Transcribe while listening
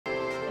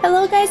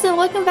Hello guys and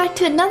welcome back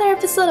to another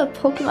episode of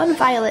Pokemon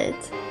Violet.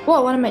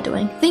 Whoa, what am I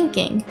doing?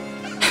 Thinking.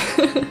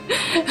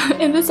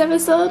 In this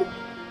episode,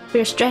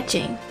 we're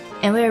stretching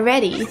and we're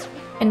ready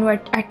and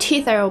our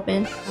teeth are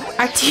open.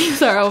 Our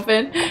teeth are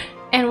open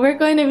and we're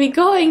going to be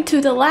going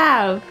to the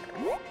lab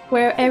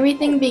where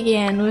everything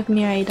began with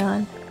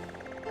Miraidon.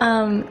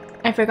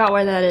 I forgot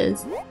where that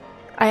is.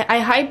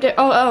 I hyped it.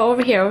 Oh,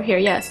 over here,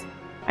 yes.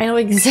 I know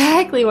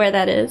exactly where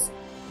that is.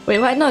 Wait,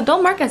 what? No,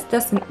 don't mark us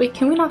destined. Wait,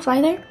 can we not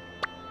fly there?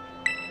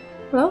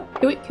 Hello?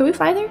 Can we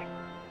fly there?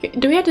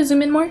 Do we have to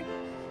zoom in more?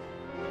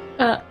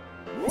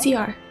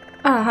 ZR.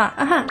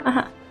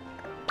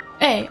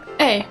 Hey.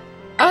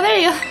 Oh, there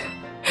you go.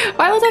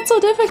 Why was that so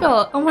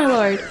difficult? Oh my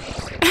lord.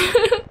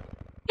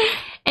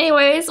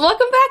 Anyways,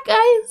 welcome back,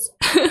 guys.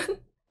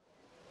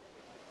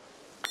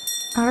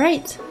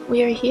 Alright,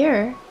 we are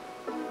here.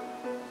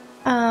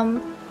 I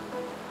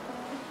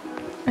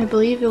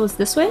believe it was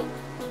this way?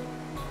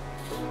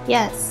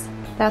 Yes,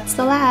 that's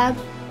the lab.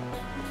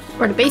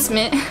 Or the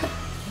basement.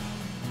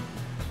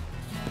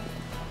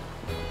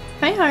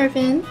 Hi,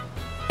 Harvin.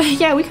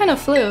 Yeah, we kind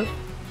of flew.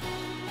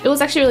 It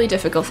was actually really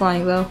difficult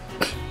flying, though.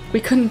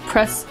 We couldn't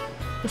press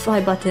the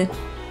fly button.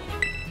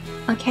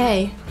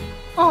 Okay.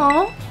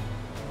 Aww.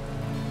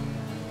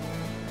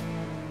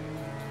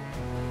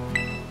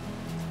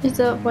 Is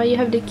that why you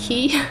have the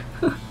key?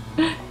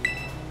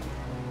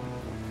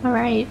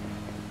 Alright.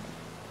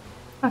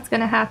 What's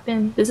gonna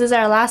happen? This is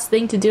our last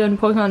thing to do in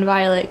Pokemon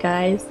Violet,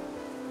 guys.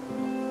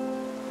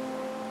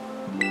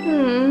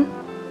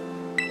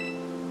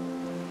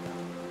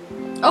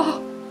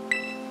 Oh!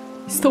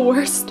 It's the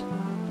worst.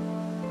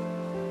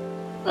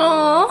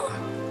 Aww.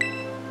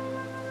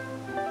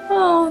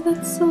 Oh,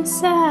 that's so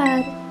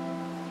sad.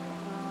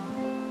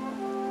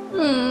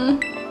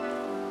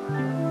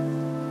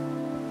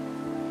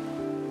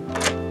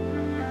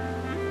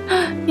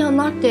 You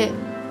unlocked it.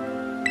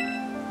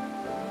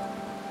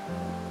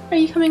 Are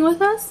you coming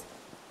with us?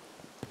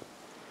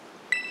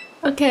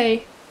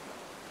 Okay.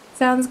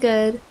 Sounds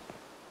good.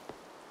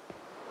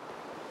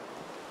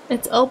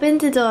 Let's open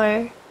the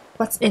door.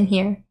 What's in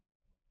here?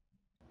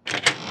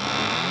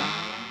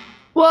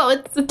 Whoa,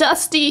 it's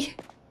dusty!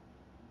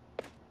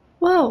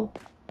 Whoa.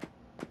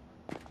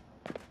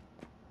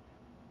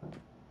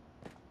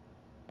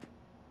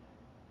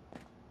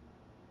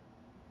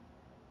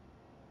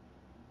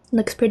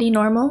 Looks pretty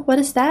normal. What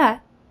is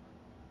that?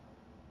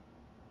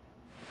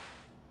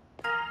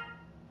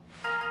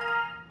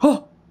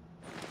 Oh!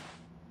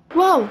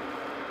 Whoa!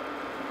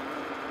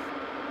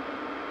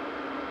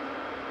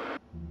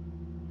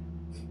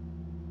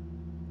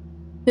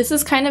 This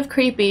is kind of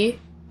creepy.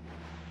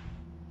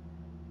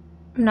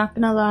 I'm not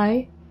gonna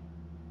lie.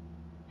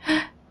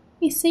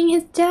 He's seeing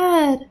his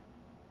dad!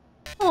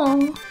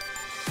 Oh.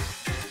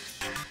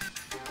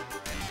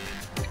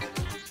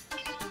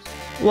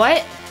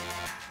 What?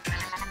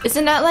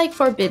 Isn't that like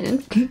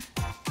forbidden?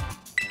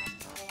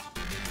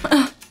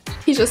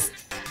 He's just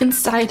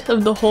inside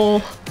of the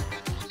hole.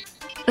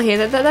 Okay,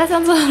 that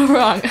sounds a little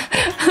wrong.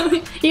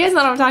 You guys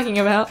know what I'm talking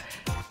about.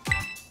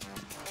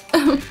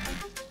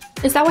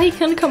 Is that why he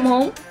couldn't come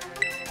home?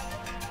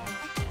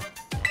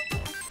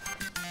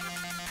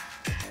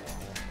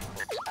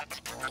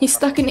 He's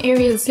stuck in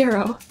Area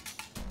 0.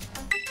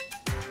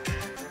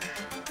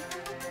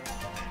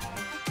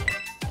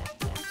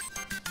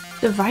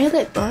 The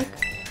Violet book?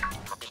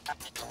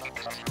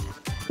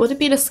 Would it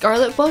be the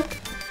Scarlet book?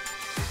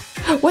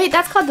 Wait,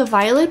 that's called the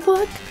Violet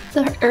book?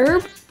 The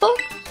herb book?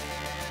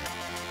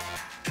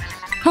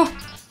 Huh.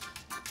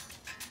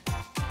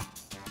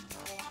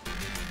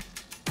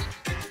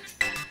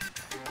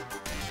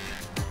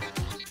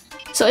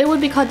 So it would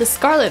be called the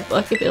Scarlet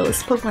book if it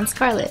was Pokemon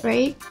Scarlet,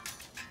 right?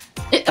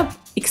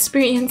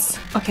 Experience.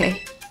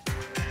 Okay.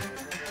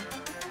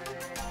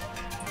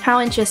 How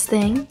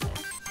interesting.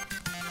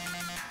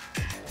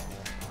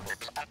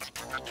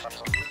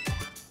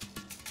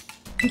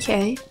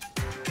 Okay.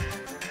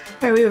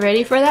 Are we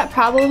ready for that?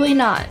 Probably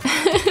not.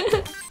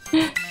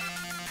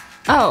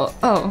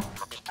 Oh.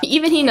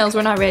 Even he knows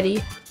we're not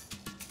ready.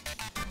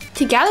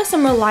 To gather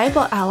some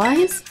reliable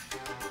allies?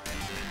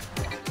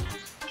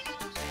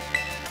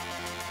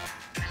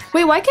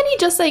 Wait, why can't he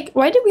just like...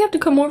 Why did we have to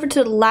come over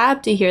to the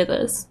lab to hear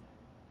this?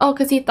 Oh,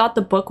 because he thought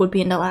the book would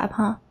be in the lab,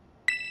 huh?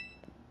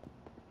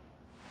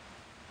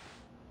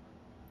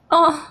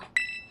 Oh.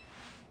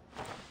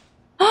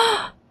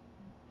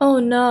 Oh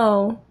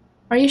no.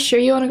 Are you sure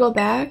you want to go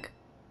back?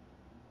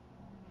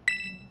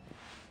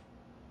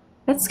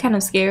 That's kind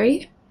of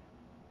scary.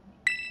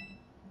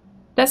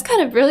 That's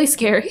kind of really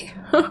scary.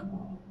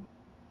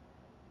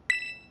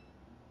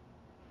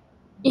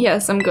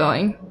 Yes, I'm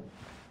going.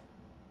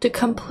 To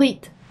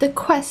complete the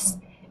quest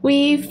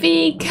we've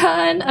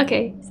begun.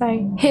 Okay,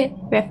 sorry. Hit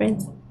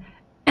reference.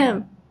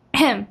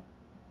 Ahem.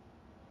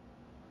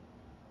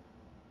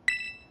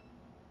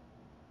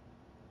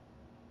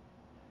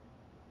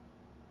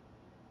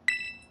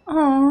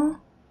 Aw,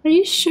 are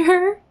you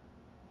sure?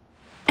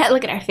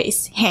 Look at our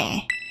face.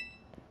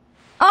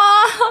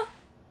 Aw!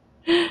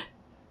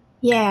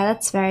 Yeah,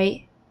 that's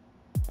right.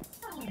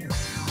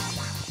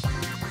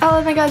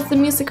 Oh my god, it's the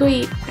music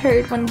we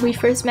heard when we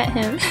first met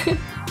him.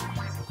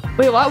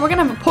 Wait, what? We're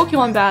gonna have a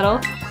Pokemon battle?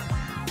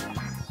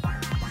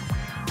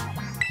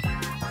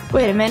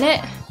 Wait a minute.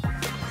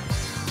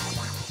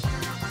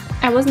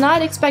 I was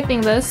not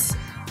expecting this.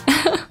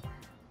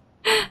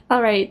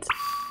 Alright,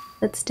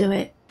 let's do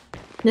it.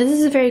 This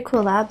is a very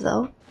cool lab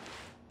though.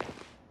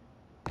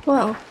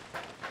 Whoa.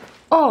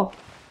 Oh!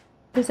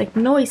 There's like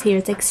noise here,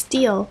 it's like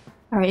steel.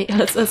 Alright,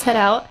 let's head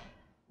out.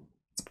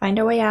 Let's find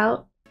our way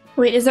out.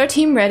 Wait, is our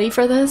team ready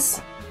for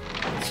this?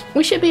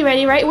 We should be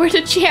ready, right? We're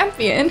the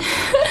champion!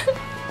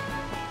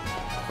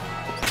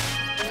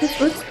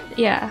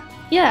 Yeah.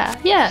 Yeah,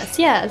 yes,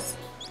 yes.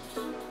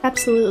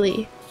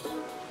 Absolutely.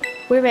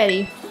 We're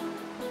ready.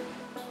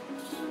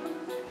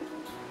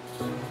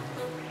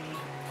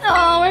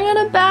 Oh, we're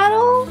gonna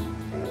battle?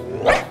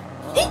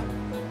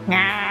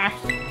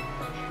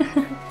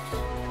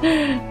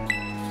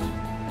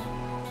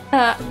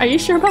 Are you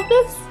sure about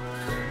this?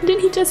 Didn't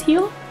he just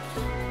heal?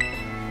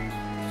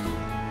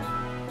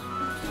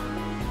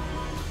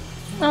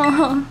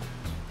 Oh.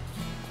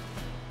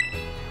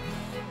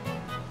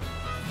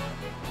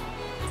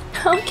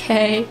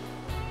 Okay.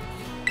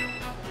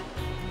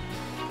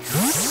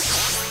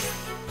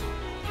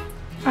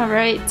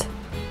 Alright.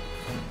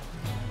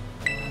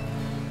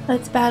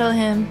 Let's battle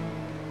him.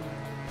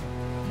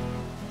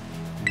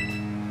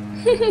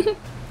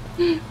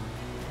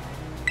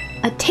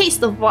 A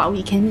taste of what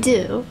we can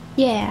do.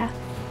 Yeah.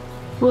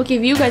 We'll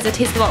give you guys a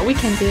taste of what we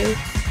can do.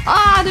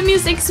 Ah, the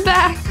music's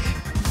back!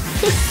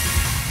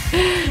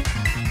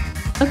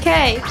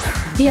 Okay.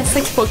 He has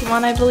 6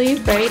 Pokemon, I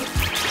believe, right?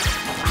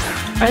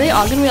 Are they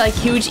all gonna be like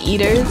huge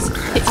eaters?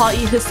 They all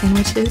eat his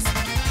sandwiches.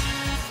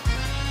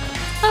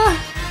 Ah!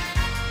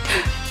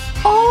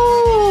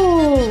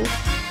 Oh!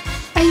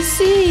 I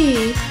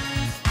see!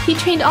 He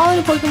trained all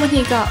of the Pokemon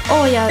he got.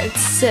 Oh yeah, it's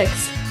 6.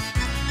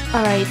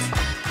 Alright.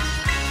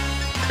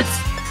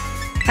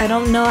 I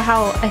don't know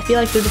how. I feel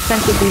like the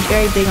defense would be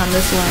very big on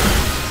this one.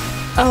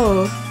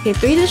 Oh, okay,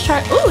 3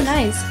 discharge. Oh,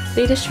 nice!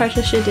 3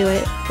 discharges should do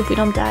it if we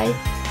don't die.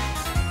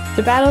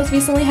 The battles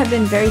recently have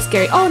been very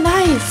scary. Oh,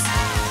 nice!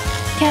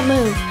 Can't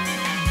move.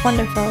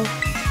 Wonderful.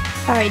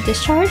 Alright,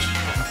 discharge.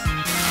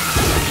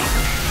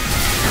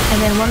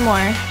 And then one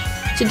more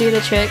to do the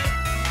trick.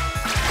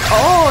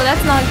 Oh,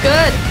 that's not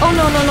good! Oh,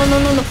 no, no, no, no,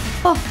 no, no.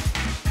 Oh,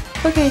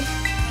 okay.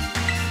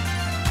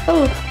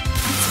 Oh,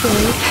 that's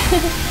scary.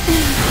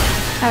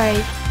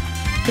 Alright.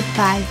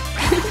 Goodbye.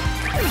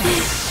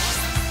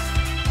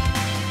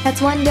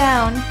 That's one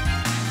down.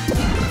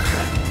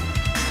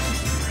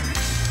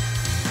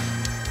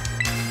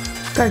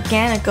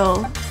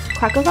 Garganical.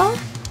 Quackleval?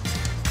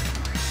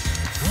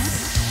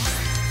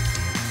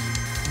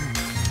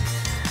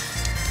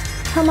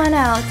 Come on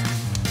out.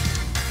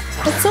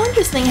 It's so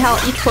interesting how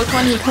each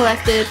Pokemon he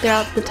collected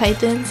throughout the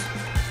Titans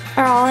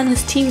are all on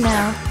his team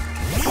now.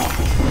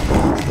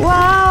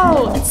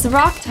 Wow! It's the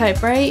rock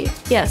type, right?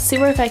 Yes,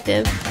 super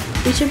effective.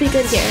 We should be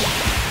good here.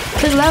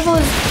 His level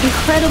is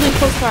incredibly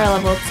close to our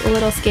level. It's a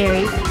little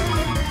scary.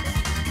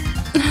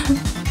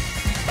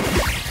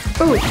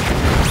 Ouch.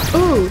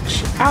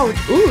 Ouch. Ouch.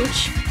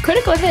 Ouch.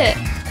 Critical hit.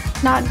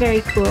 Not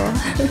very cool.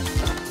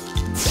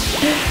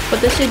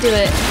 But this should do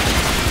it.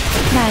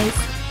 Nice.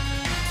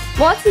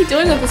 What's he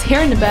doing with his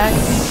hair in the back?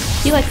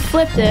 He like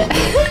flipped it.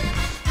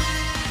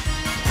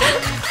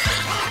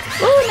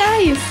 Oh,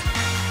 nice.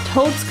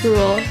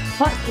 Toadscruel.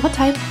 What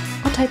type?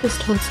 What type is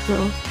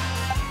Toadscruel?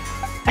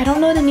 I don't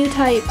know the new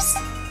types.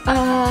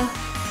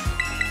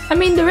 I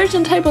mean the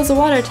original type was a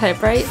water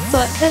type, right? So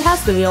it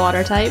has to be a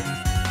water type.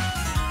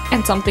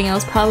 And something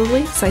else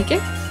probably.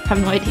 Psychic? I have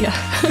no idea.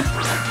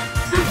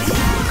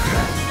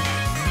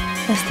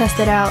 Let's test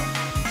it out.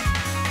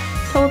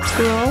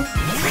 Toadscruel.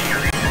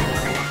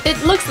 It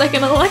looks like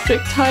an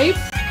electric type.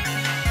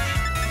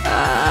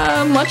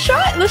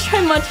 Mudshot? Let's try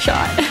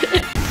Mudshot.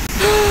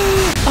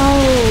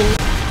 Oh.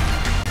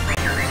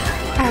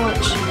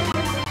 Ouch.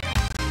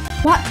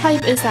 What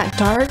type is that?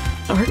 Dark?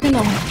 Dark and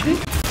electric?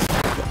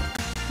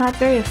 Not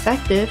very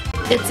effective.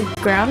 It's a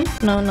ground?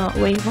 No, no,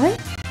 wait, what?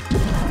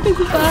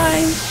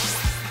 Goodbye.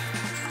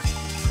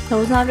 That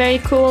was not very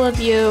cool of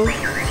you.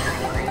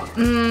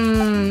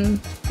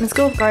 Let's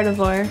go with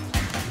Gardevoir.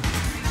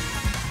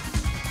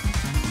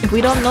 If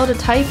we don't know the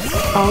type,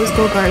 always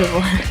go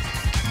Gardevoir.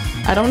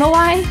 I don't know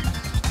why.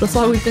 That's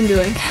all we've been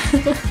doing.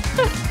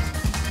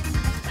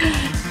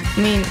 I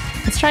mean,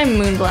 let's try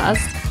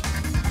Moonblast.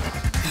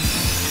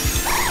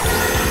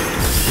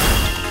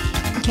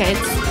 Okay,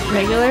 it's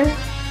regular.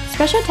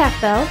 Special attack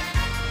though.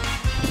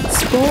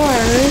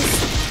 Spores.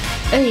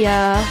 Oh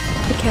yeah.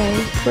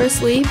 Okay, we're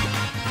asleep.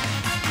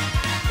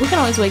 We can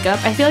always wake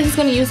up. I feel like he's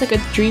gonna use like a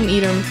Dream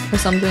Eater or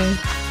something.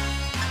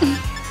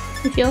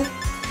 You feel?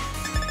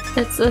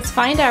 Let's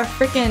find our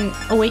freaking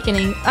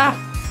awakening. Ah!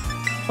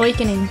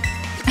 Awakening.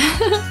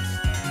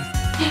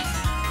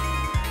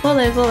 We'll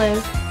live, we'll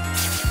live.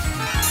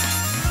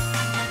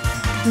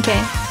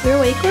 Okay, we're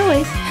awake, we're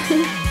awake.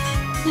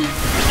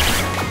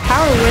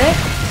 Power Whip?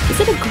 Is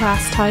it a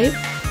grass type?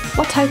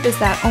 What type is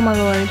that? Oh my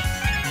lord.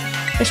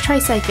 Let's try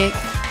Psychic.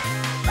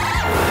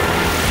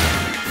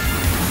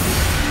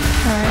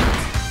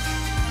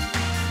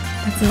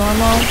 It's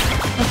normal.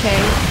 Okay,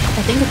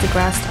 I think it's a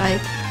grass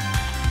type.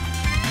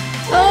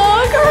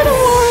 Oh,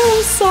 Gardevoir,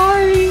 I'm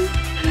sorry.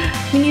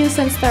 We need to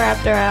send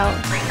Staraptor out.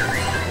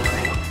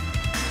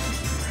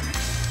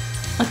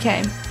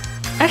 Okay.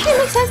 Actually, it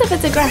makes sense if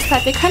it's a grass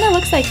type. It kind of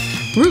looks like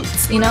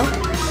roots, you know?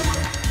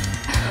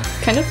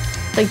 Kind of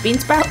like bean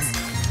sprouts.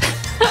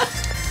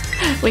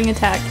 Wing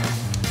attack.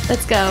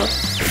 Let's go.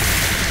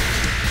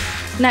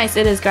 Nice,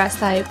 it is grass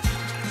type.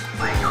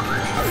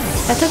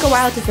 That took a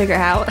while to figure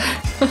out.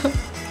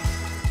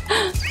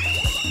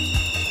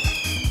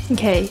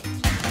 Okay.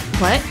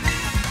 What?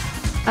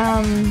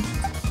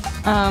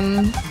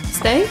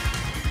 Stay?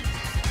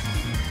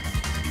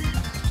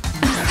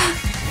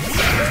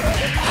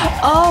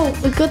 Oh,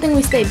 good thing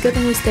we stayed,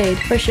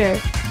 for sure.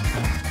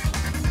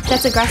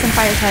 That's a grass and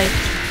fire type.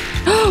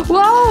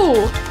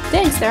 Whoa!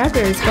 Dang,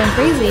 Staraptor is going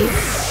crazy.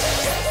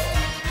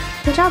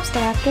 Good job,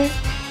 Staraptor.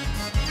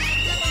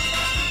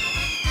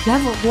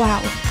 Level,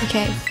 wow.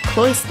 Okay,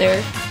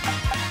 Cloyster.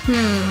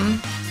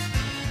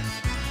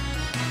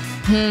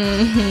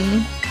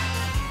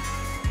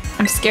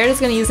 I'm scared it's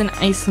gonna use an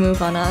ice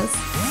move on us.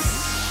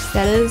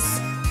 That is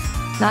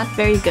not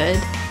very good.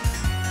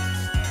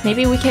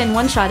 Maybe we can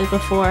one-shot it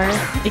before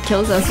it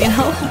kills us, you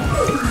know?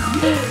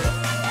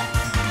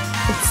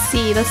 Let's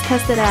see, let's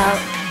test it out.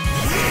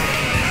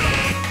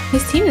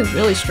 His team is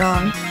really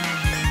strong.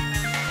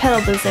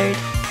 Petal Blizzard.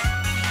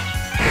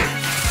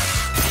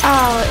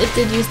 Oh, it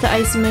did use the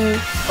ice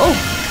move. Oh!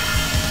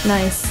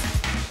 Nice.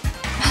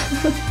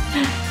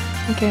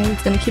 Okay,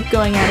 it's gonna keep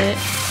going at it.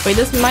 Wait,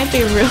 this might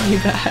be really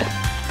bad.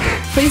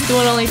 Please do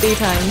it only 3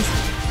 times.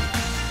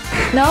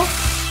 No?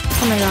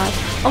 Oh my god.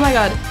 Oh my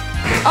god.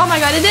 Oh my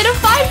god, it did it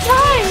 5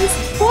 times!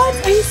 What?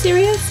 Are you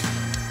serious?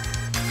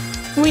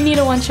 We need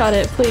to one-shot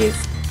it, please.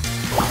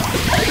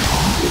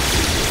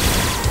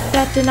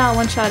 That did not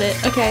one-shot it.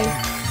 Okay.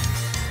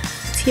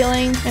 It's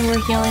healing, and we're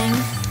healing.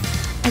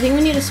 I think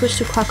we need to switch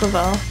to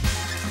Quaquaval.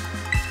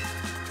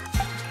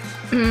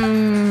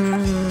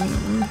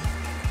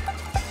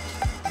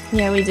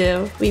 Yeah, we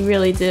do. We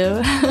really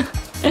do.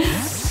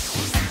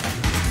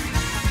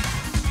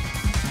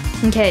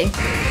 Okay.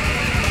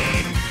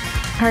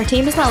 Our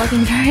team is not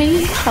looking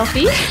very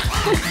healthy.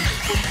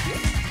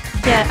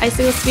 Yeah,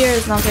 Icicle Spear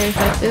is not very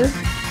effective.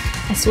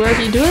 I swear if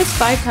you do this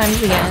 5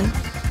 times again...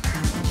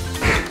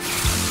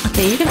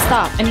 Okay, you can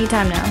stop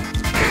anytime now.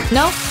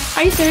 No?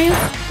 Are you serious?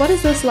 What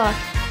is this luck?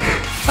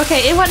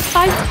 Okay, it went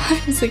 5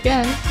 times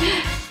again.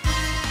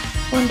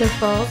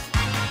 Wonderful.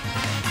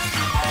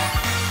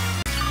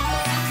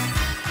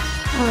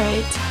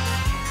 Alright.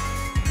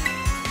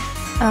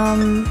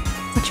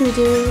 What should we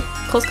do?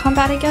 Close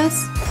combat, I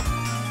guess?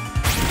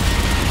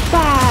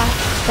 Bah!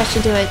 That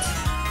should do it.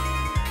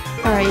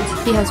 Alright,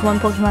 he has 1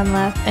 Pokemon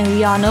left, and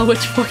we all know which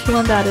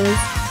Pokemon that is.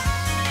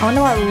 I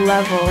wonder what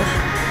level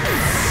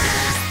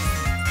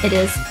it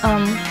is.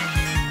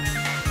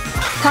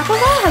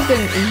 Quaquaval has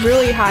been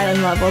really high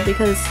on level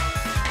because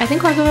I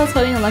think Quaquaval's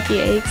holding a lucky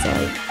egg, so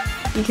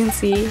like, you can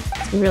see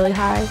it's really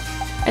high.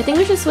 I think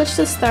we should switch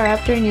to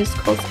Staraptor and use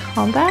Close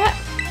Combat.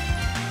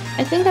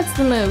 I think that's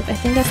the move.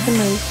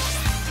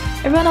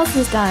 Everyone else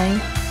is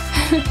dying.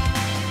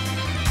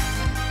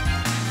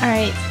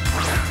 Alright.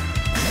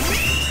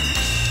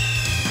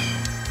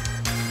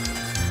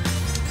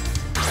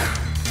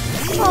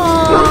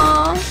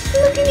 Aww,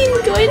 look at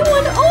him going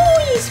one.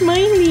 Oh, he's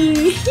smiling.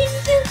 He's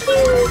so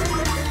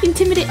cute.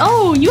 Intimidate.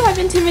 Oh, you have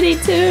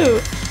Intimidate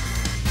too.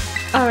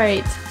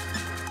 Alright.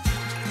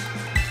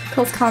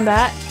 Close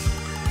Combat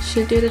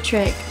should do the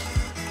trick.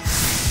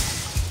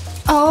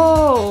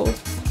 Oh.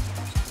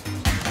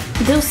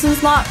 This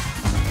is not...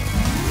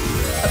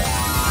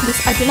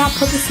 I did not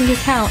put this in the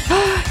account.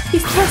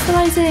 He's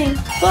terrestrializing!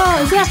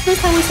 Whoa, is that the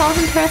first time we saw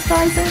him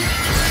terrestrializing?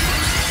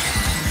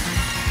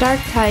 Dark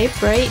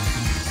type, right?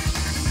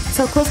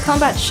 So Close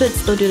Combat should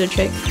still do the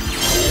trick.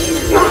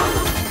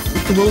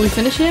 Will we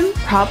finish him?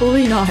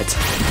 Probably not.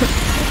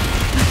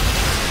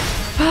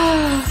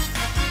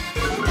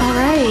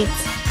 Alright.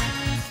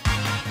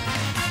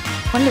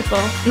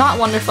 Wonderful. Not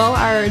wonderful,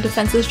 our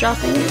defense is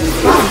dropping.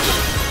 Launch.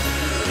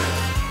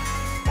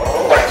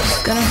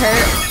 It's gonna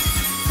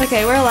hurt.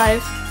 Okay, we're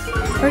alive.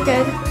 We're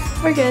good.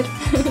 We're good.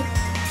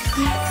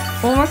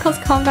 1 more Close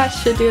Combat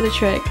should do the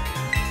trick.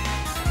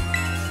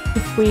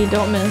 If we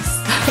don't miss.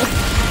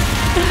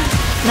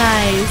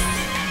 Nice.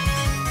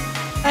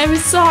 I'm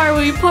sorry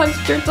we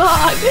punched your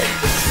dog.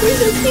 We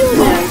just healed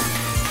him.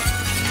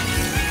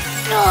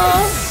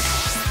 Aww.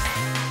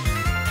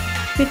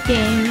 Good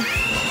game.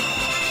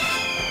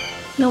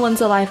 No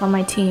one's alive on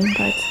my team,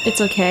 but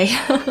it's okay.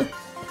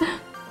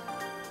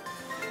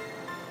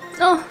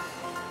 Oh.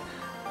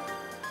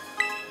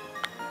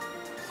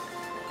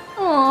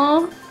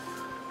 Aww.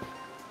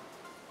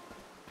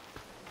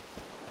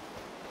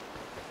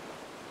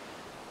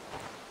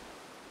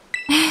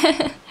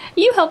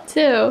 You helped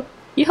too.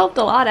 You helped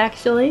a lot,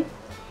 actually.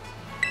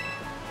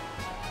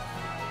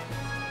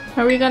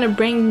 Are we gonna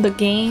bring the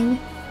game?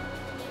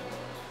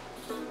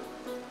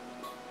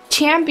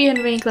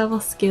 Champion rank level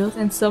skills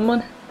and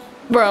someone...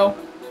 Bro.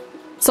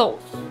 So,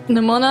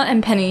 Nimona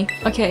and Penny.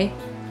 Okay.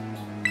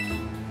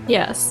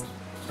 Yes.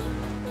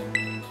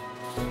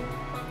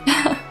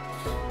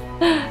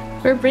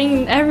 We're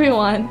bringing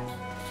everyone.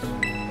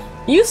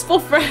 Useful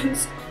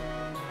friends.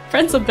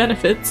 Friends with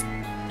benefits.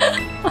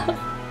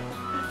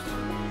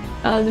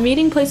 The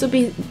meeting place will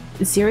be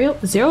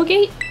Zero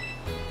Gate?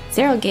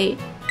 Zero Gate.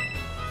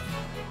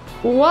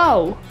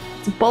 Whoa!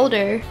 It's a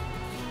boulder.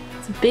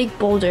 It's a big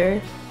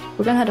boulder.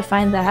 We're gonna have to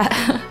find that.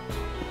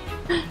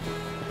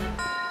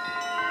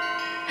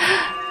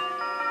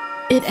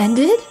 It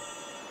ended?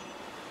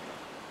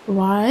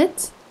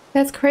 What?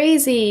 That's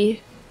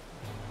crazy.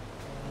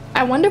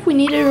 I wonder if we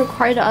need to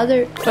require the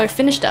other or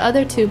finish the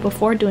other two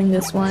before doing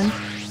this one.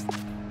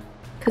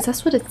 Cause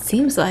that's what it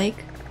seems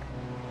like.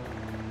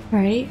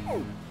 Right?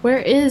 Where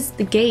is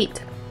the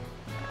gate?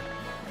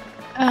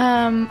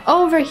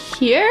 Over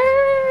here?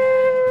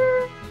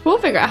 We'll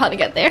figure out how to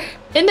get there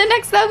in the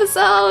next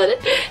episode.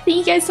 Thank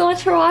you guys so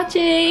much for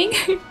watching.